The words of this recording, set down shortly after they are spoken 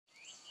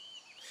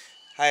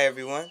Hi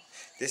everyone,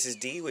 this is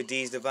D with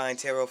D's Divine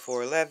Tarot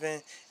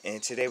 411,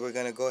 and today we're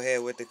going to go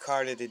ahead with the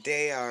card of the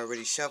day. I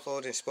already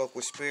shuffled and spoke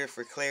with Spirit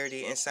for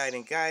clarity, insight,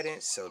 and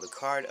guidance. So the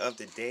card of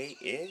the day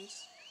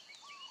is...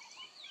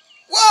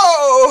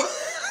 Whoa!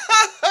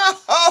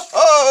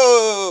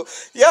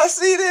 Y'all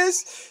see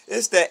this?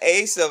 It's the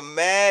Ace of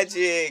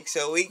Magic.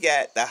 So we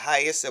got the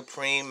highest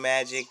supreme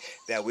magic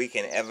that we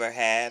can ever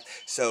have.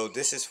 So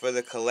this is for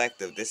the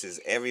collective. This is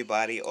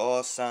everybody,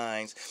 all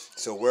signs.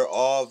 So we're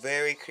all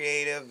very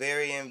creative,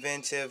 very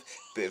inventive,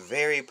 but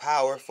very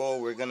powerful.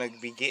 We're going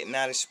to be getting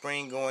out of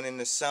spring, going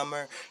into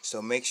summer.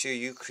 So make sure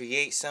you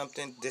create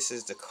something. This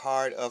is the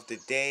card of the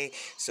day.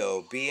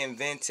 So be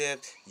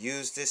inventive.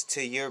 Use this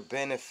to your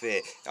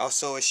benefit.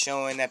 Also, it's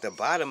showing at the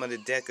bottom of the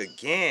deck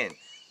again,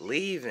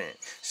 leaving.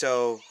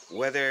 So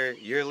whether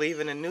you're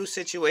leaving a new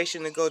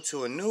situation to go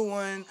to a new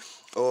one,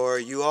 or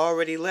you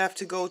already left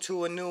to go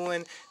to a new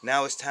one,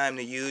 now it's time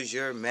to use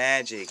your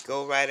magic.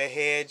 Go right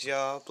ahead,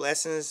 y'all.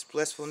 Blessings,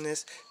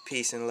 blissfulness,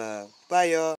 peace, and love. Bye, y'all.